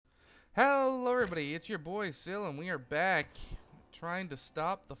everybody, it's your boy Sil, and we are back trying to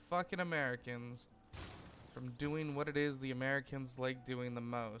stop the fucking Americans from doing what it is the Americans like doing the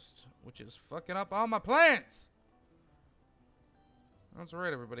most, which is fucking up all my plans! That's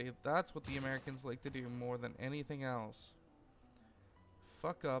right, everybody. That's what the Americans like to do more than anything else.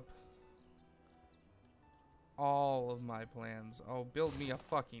 Fuck up all of my plans. Oh, build me a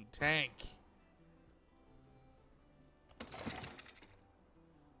fucking tank.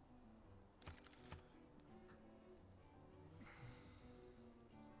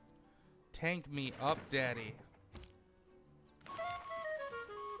 Tank me up, daddy.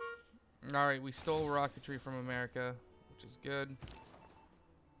 Alright, we stole rocketry from America, which is good.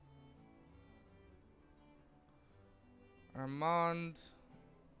 Armand,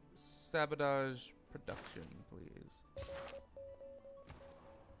 sabotage production, please.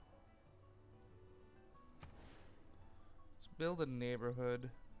 Let's build a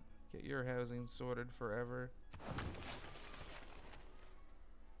neighborhood. Get your housing sorted forever.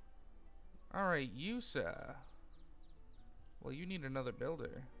 Alright, you, sir. Well, you need another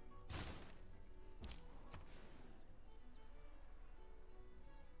builder.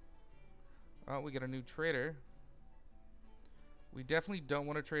 Oh, we got a new trader. We definitely don't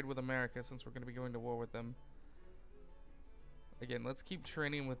want to trade with America since we're going to be going to war with them. Again, let's keep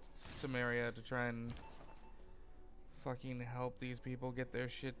training with Sumeria to try and fucking help these people get their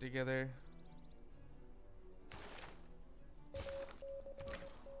shit together.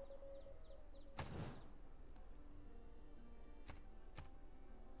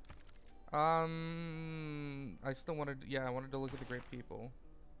 I still wanted, yeah, I wanted to look at the great people.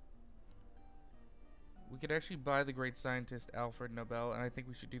 We could actually buy the great scientist Alfred Nobel, and I think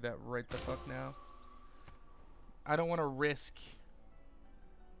we should do that right the fuck now. I don't want to risk,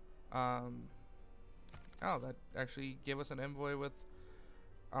 oh, that actually gave us an envoy with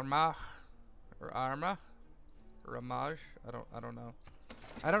Armagh, or Armagh, or Ramage, I don't know.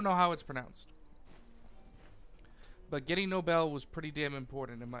 I don't know how it's pronounced. But getting Nobel was pretty damn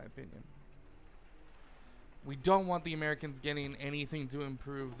important in my opinion. We don't want the Americans getting anything to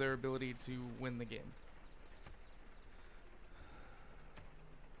improve their ability to win the game.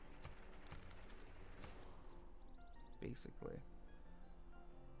 Basically.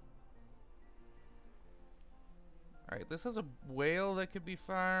 Alright, this has a whale that could be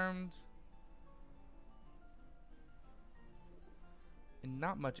farmed. And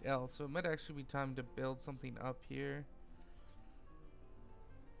not much else, so it might actually be time to build something up here.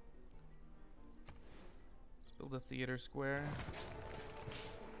 Let's build a theater square.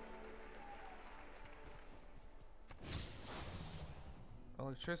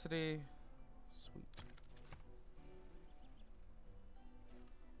 Electricity. Sweet.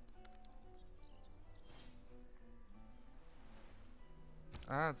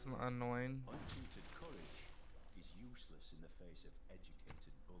 Ah, it's annoying. Untutored courage is useless in the face of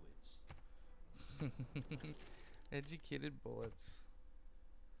educated bullets. Educated bullets.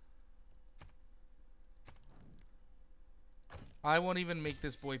 I won't even make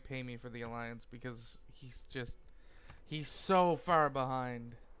this boy pay me for the alliance because he's so far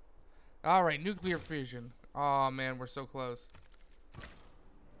behind. Alright, nuclear fusion. Oh man, we're so close.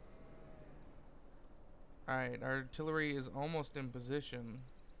 Alright, our artillery is almost in position.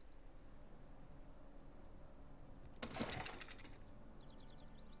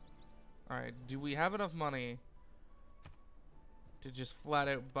 Alright, do we have enough money to just flat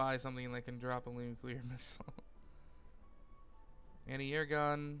out buy something that can drop a nuclear missile? Anti-air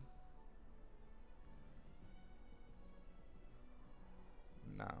gun.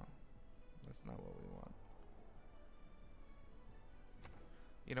 No, that's not what we want.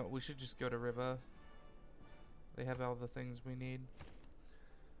 You know, we should just go to Riva. They have all the things we need.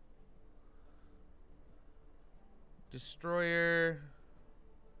 Destroyer.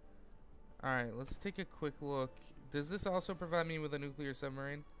 Alright, let's take a quick look. Does this also provide me with a nuclear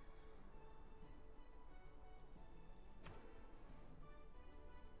submarine?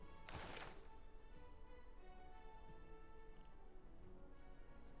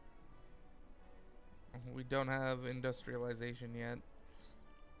 We don't have industrialization yet.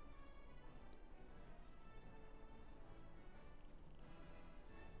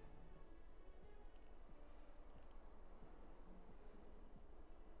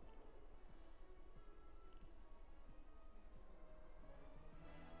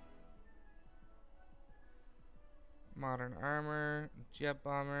 Modern armor, jet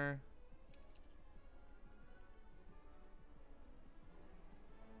bomber.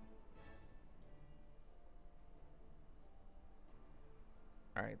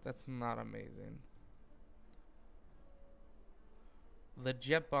 Alright, that's not amazing. The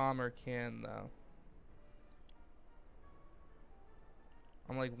jet bomber can, though.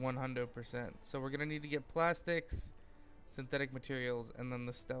 I'm like 100%. So we're going to need to get plastics, synthetic materials, and then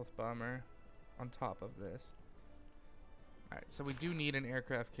the stealth bomber on top of this. Alright, so we do need an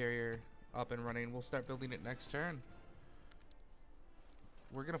aircraft carrier up and running. We'll start building it next turn.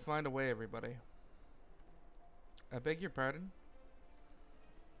 We're going to find a way, everybody. I beg your pardon?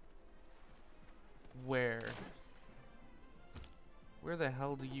 Where? Where the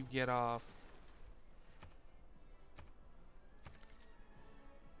hell do you get off?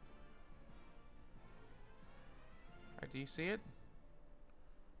 Alright, do you see it?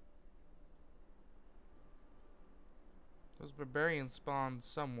 Those barbarians spawned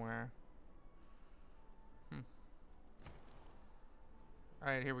somewhere.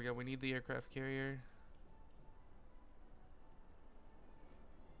 Alright, here we go. We need the aircraft carrier.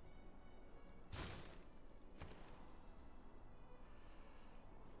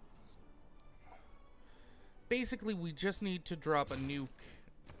 Basically, we just need to drop a nuke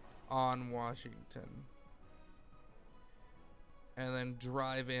on Washington. And then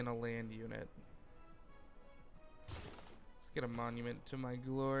drive in a land unit. Let's get a monument to my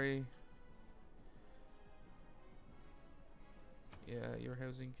glory. Yeah, your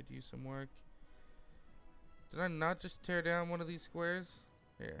housing could use some work. Did I not just tear down one of these squares?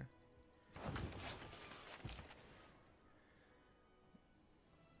 Here.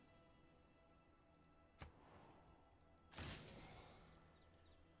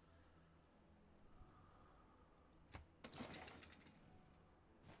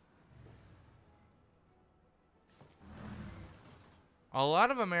 A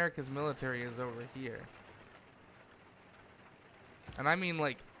lot of America's military is over here. And I mean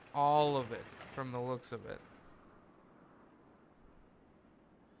like all of it from the looks of it.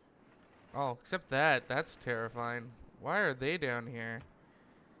 Oh, except that. That's terrifying. Why are they down here?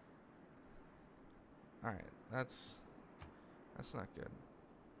 Alright, that's not good.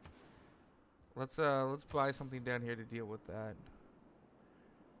 Let's buy something down here to deal with that.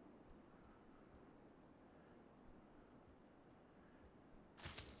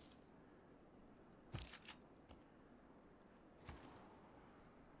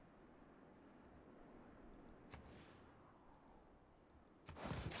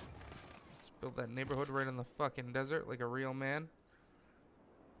 Build that neighborhood right in the fucking desert like a real man.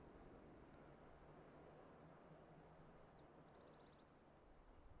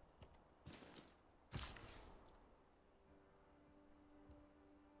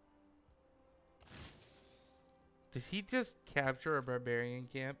 Did he just capture a barbarian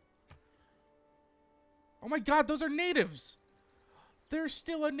camp? Oh my god, those are natives! There's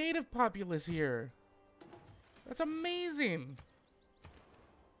still a native populace here. That's amazing.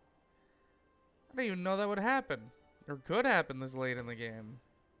 I didn't even know that would happen. Or could happen this late in the game.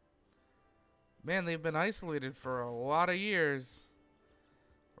 Man, they've been isolated for a lot of years.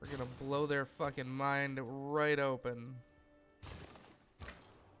 We're gonna blow their fucking mind right open. Let's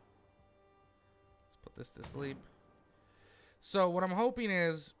put this to sleep. So, what I'm hoping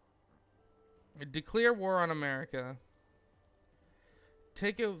is declare war on America.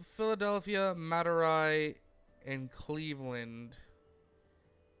 Take out Philadelphia, Madurai, and Cleveland.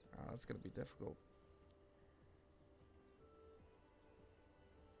 Oh, that's gonna be difficult.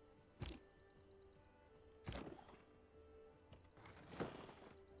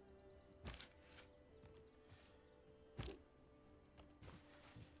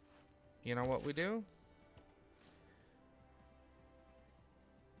 You know what we do?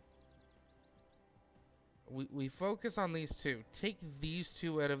 We focus on these two. Take these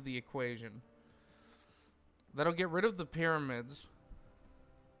two out of the equation. That'll get rid of the pyramids.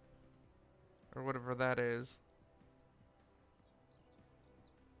 Or whatever that is.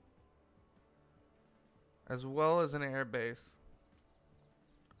 As well as an air base.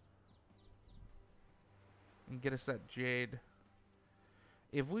 And get us that jade.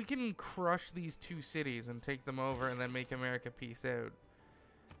 If we can crush these two cities and take them over and then make America peace out,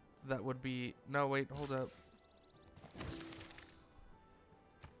 that would be... No, wait, hold up.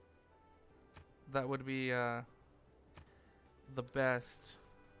 That would be the best.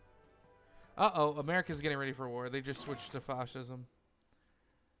 Uh-oh, America's getting ready for war. They just switched to fascism.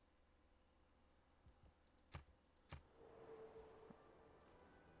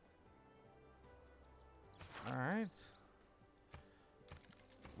 Alright.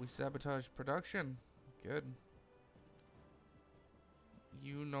 We sabotage production. Good.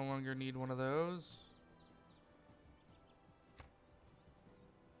 You no longer need one of those.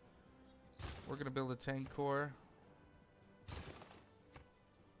 We're gonna build a tank core.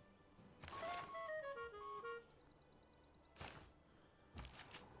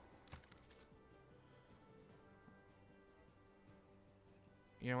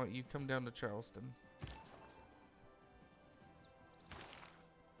 You know what? You come down to Charleston.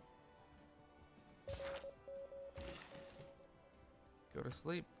 Go to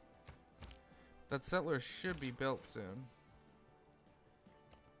sleep. That settler should be built soon.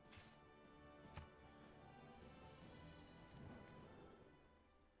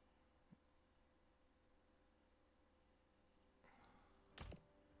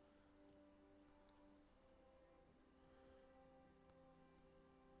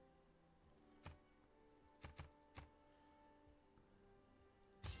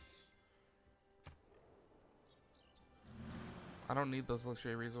 I don't need those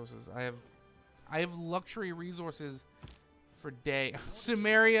luxury resources. I have luxury resources for day.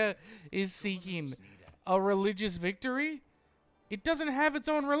 Sumeria is seeking a religious victory? It doesn't have its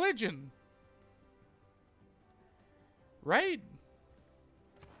own religion. Right?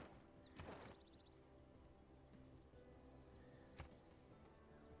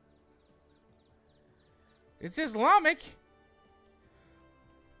 It's Islamic.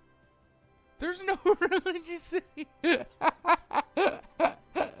 There's no religious city.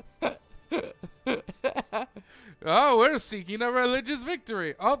 Oh, we're seeking a religious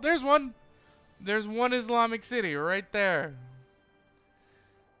victory. Oh, there's one. There's one Islamic city right there.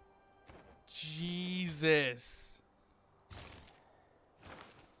 Jesus.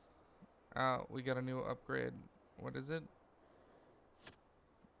 Oh, we got a new upgrade. What is it?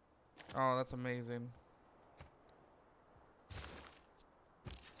 Oh, that's amazing.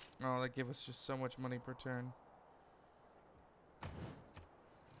 Oh, that gave us just so much money per turn.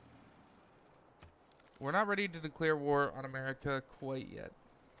 We're not ready to declare war on America quite yet.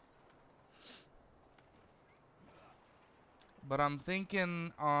 But I'm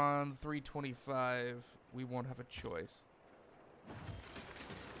thinking on 325, we won't have a choice.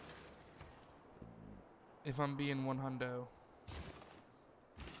 If I'm being 100.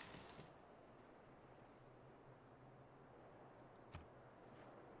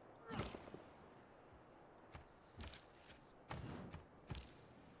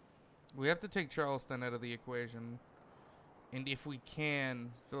 We have to take Charleston out of the equation. And if we can,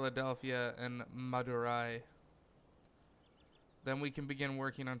 Philadelphia and Madurai. Then we can begin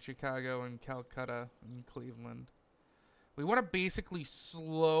working on Chicago and Calcutta and Cleveland. We want to basically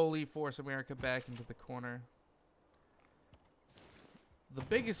slowly force America back into the corner. The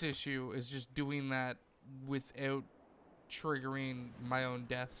biggest issue is just doing that without triggering my own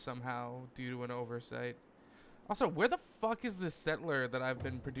death somehow due to an oversight. Also, where the fuck is this settler that I've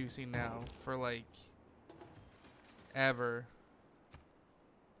been producing now for, like, ever?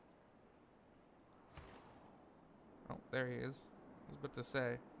 Oh, there he is. I was about to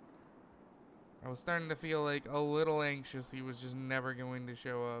say. I was starting to feel, like, a little anxious he was just never going to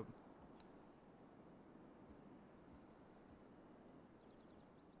show up.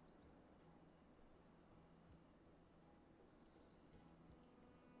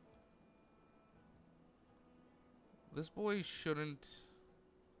 This boy shouldn't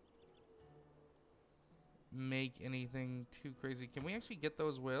make anything too crazy. Can we actually get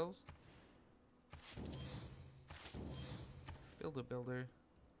those whales? Build a builder.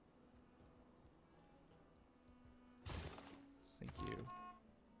 Thank you.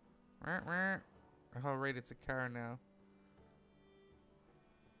 Oh, right, it's a car now.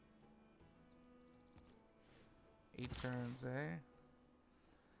 8 turns, eh?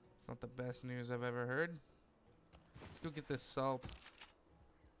 It's not the best news I've ever heard. Let's go get this salt.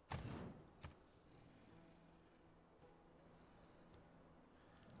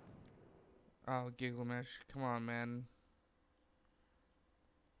 Oh, Gilgamesh. Come on, man.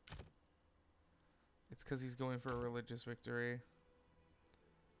 It's because he's going for a religious victory.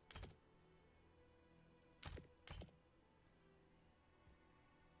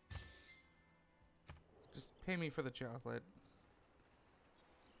 Just pay me for the chocolate.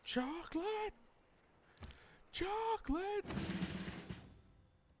 Chocolate! Chocolate!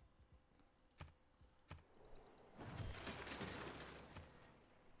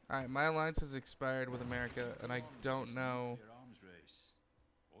 Alright, my alliance has expired with America, and I don't know. Your arms race.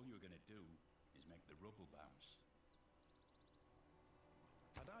 All you're gonna do is make the rubble bounce.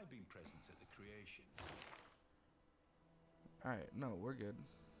 Had I been present at the creation, Alright, no, we're good.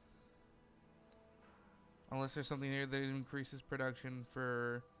 Unless there's something here that increases production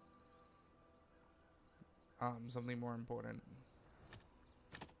for something more important.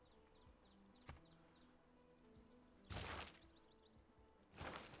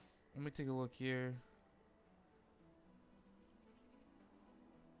 Let me take a look here.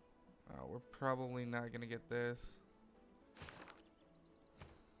 Oh, we're probably not gonna get this.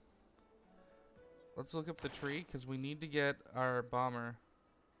 Let's look up the tree, because we need to get our bomber.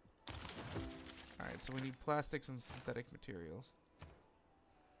 Alright, so we need plastics and synthetic materials.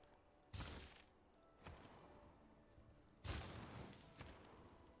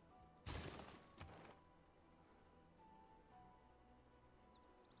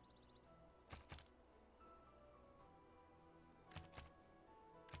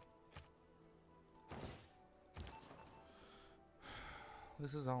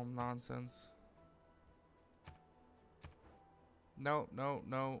 This is all nonsense. No, no,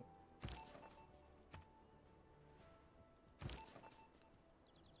 no.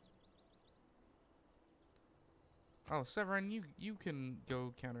 Oh, Severin, you can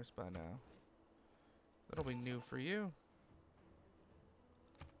go counter spy now. That'll be new for you.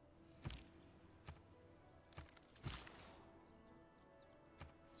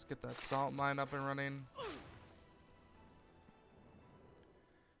 Let's get that salt mine up and running.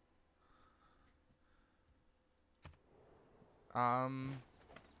 I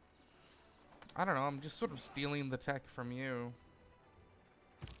don't know, I'm just sort of stealing the tech from you.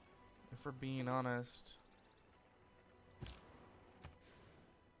 If we're being honest.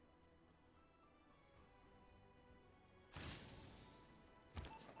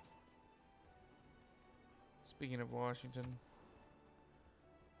 Speaking of Washington.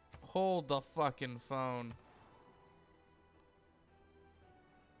 Hold the fucking phone.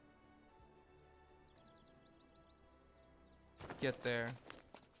 Get there.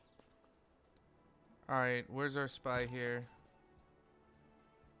 Alright, where's our spy here?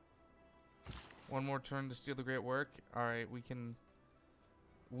 One more turn to steal the great work. Alright, we can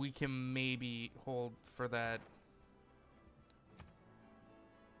maybe hold for that.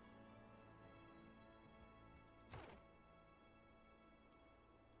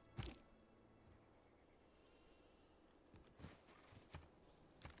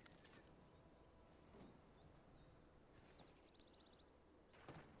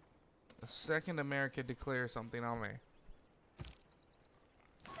 The second America declares something on me.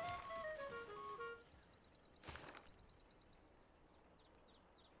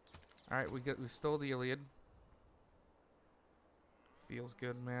 Alright, we stole the Iliad. Feels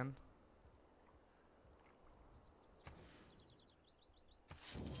good, man.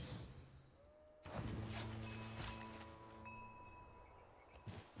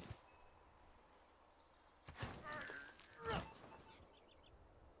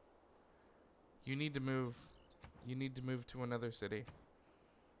 You need to move. You need to move to another city.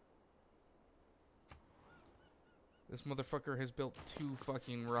 This motherfucker has built 2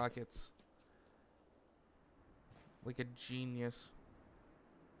 fucking rockets. Like a genius.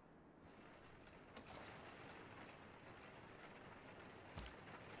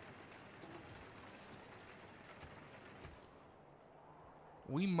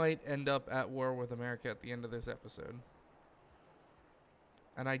 We might end up at war with America at the end of this episode.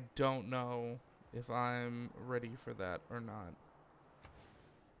 And I don't know if I'm ready for that or not.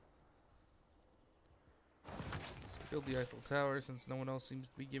 Let's build the Eiffel Tower since no one else seems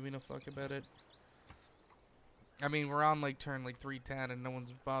to be giving a fuck about it. I mean, we're on like turn like 310 and no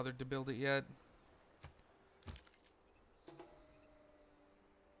one's bothered to build it yet.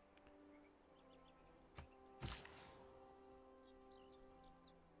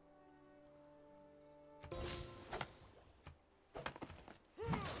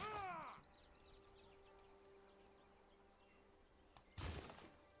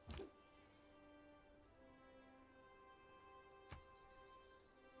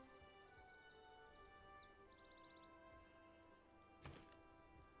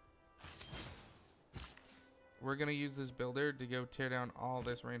 We're gonna use this builder to go tear down all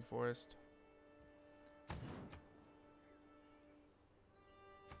this rainforest.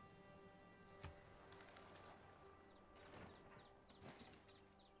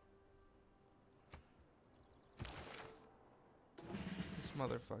 This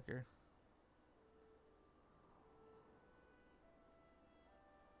motherfucker.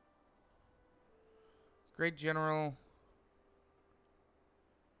 Great General.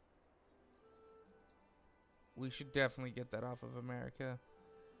 We should definitely get that off of America.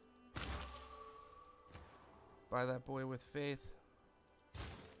 Buy that boy with faith.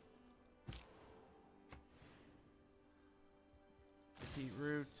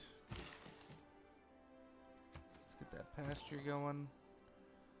 Beetroot. Let's get that pasture going.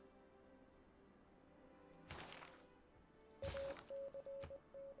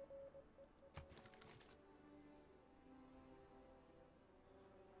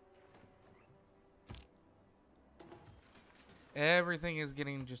 Everything is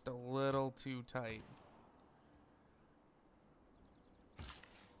getting just a little too tight.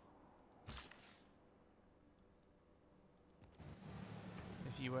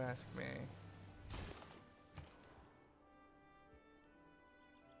 If you ask me.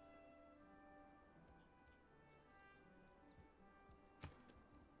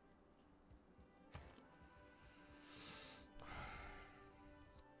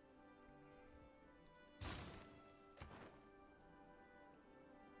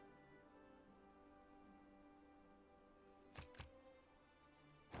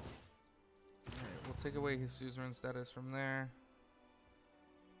 take away his suzerain status from there.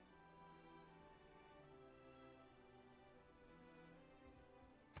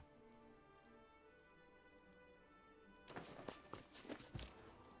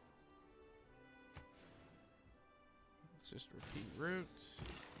 Let's just repeat route.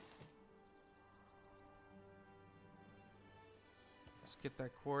 Let's get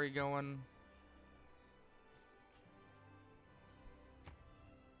that quarry going.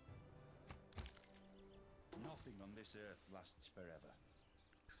 Nothing on this earth lasts forever.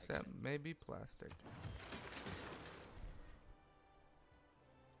 Except maybe plastic.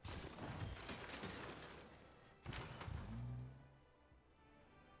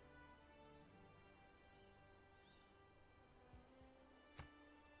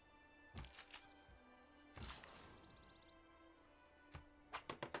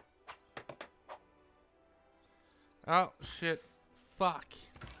 Oh, shit. Fuck.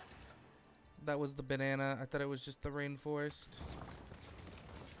 That was the banana. I thought it was just the rainforest.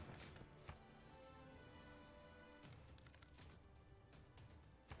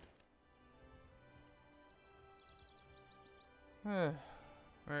 Alright,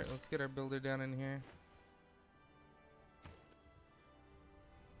 let's get our builder down in here.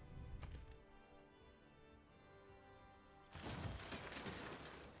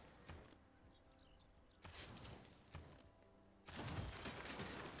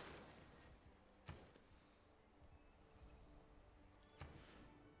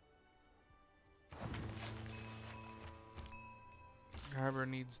 Harbor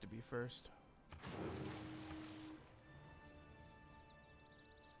needs to be first.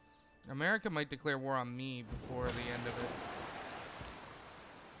 America might declare war on me before the end of it.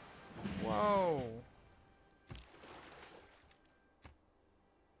 Whoa.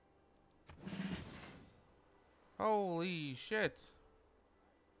 Holy shit.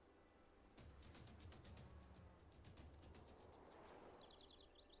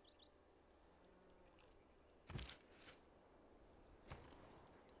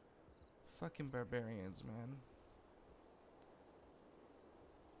 Fucking barbarians, man.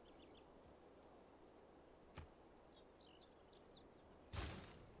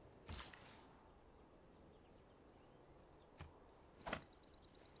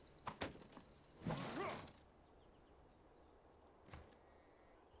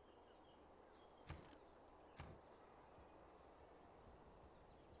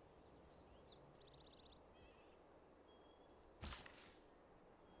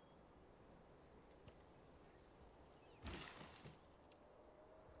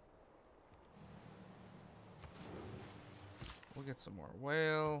 We'll get some more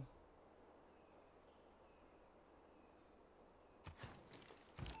whale.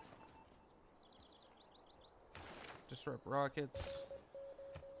 Disrupt rockets.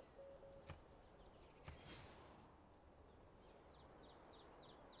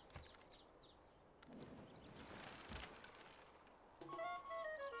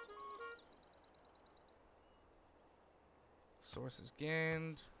 Sources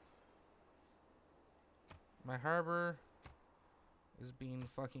gained. My harbor is being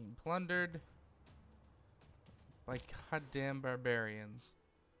fucking plundered by goddamn barbarians.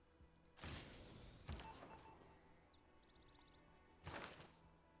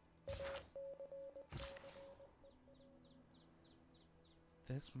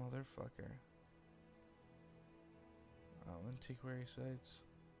 This motherfucker. Oh, antiquary sites.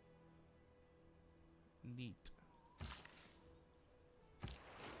 Neat.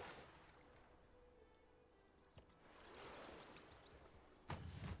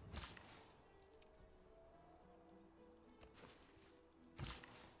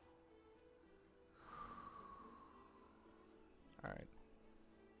 Alright.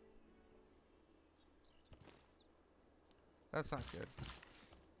 That's not good.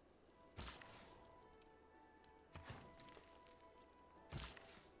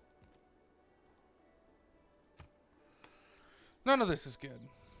 None of this is good.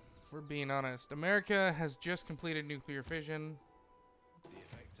 If we're being honest. America has just completed nuclear fission. The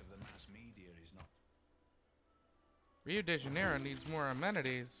effect of the mass media is not. Rio de Janeiro needs more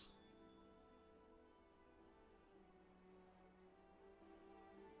amenities.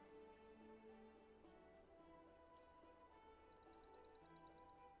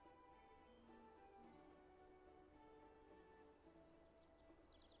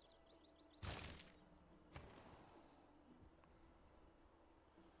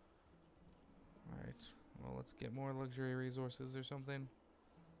 Alright, well, let's get more luxury resources or something.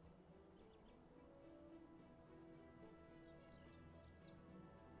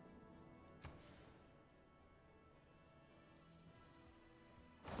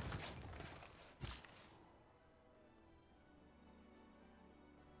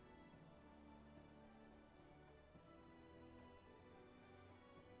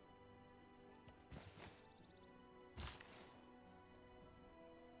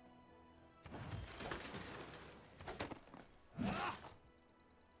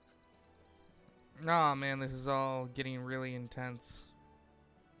 Oh man, this is all getting really intense.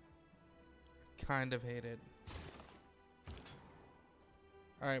 Kind of hate it.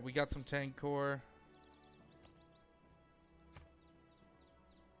 Alright, we got some tank core.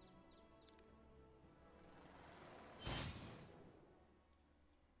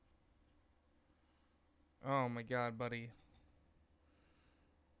 Oh my god, buddy.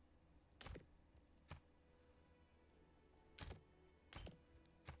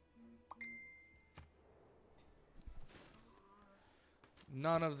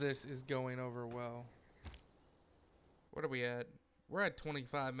 None of this is going over well. What are we at? We're at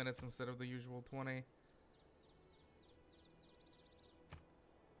 25 minutes instead of the usual 20.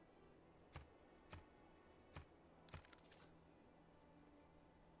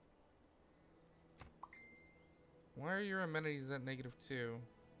 Why are your amenities at -2?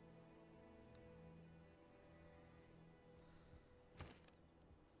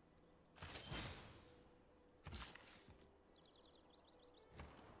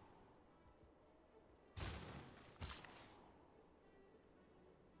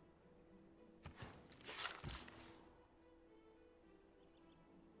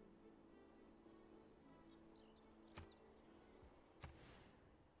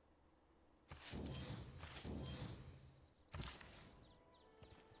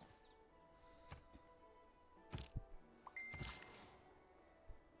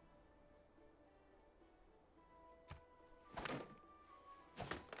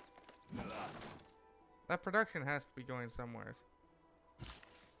 That production has to be going somewhere.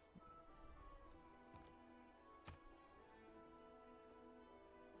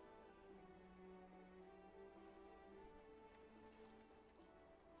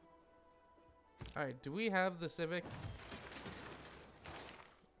 Alright, do we have the Civic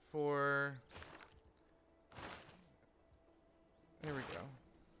for... There we go.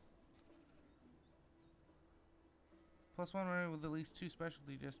 +1 with at least 2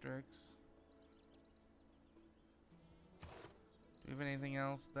 specialty districts. Do we have anything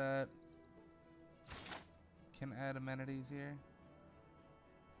else that can add amenities here?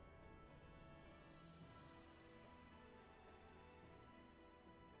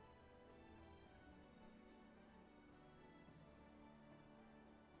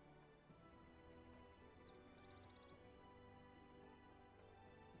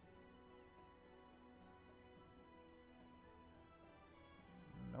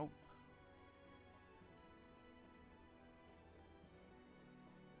 Nope.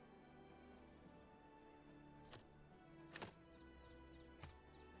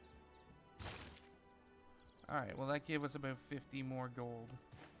 Alright, well that gave us about 50 more gold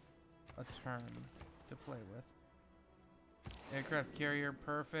a turn to play with. Aircraft carrier,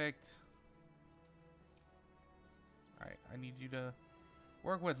 perfect. Alright, I need you to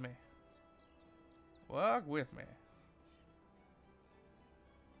work with me. Work with me.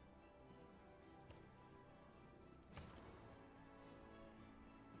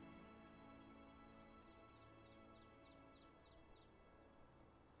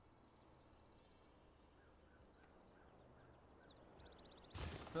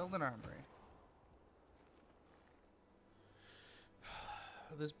 Build an armory.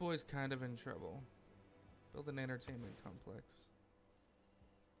 This boy's kind of in trouble. Build an entertainment complex.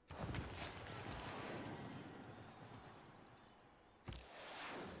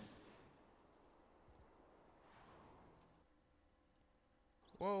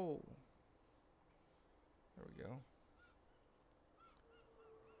 Whoa. There we go.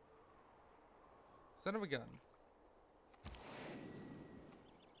 Son of a gun.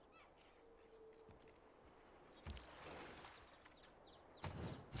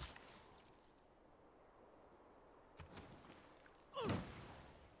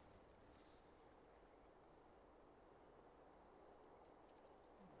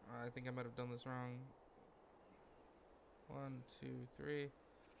 I think I might have done this wrong. 1, 2, 3.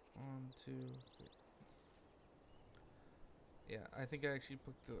 1, 2, 3. Yeah, I think I actually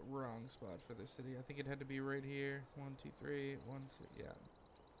picked the wrong spot for this city. I think it had to be right here. 1, 2, 3. 1, 2. Yeah.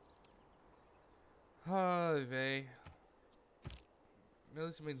 Oh, vey. At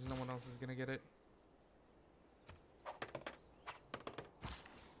least it means no one else is gonna get it.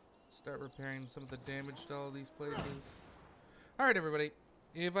 Start repairing some of the damage to all these places. Alright, everybody.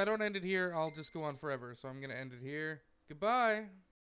 If I don't end it here, I'll just go on forever. So I'm going to end it here. Goodbye.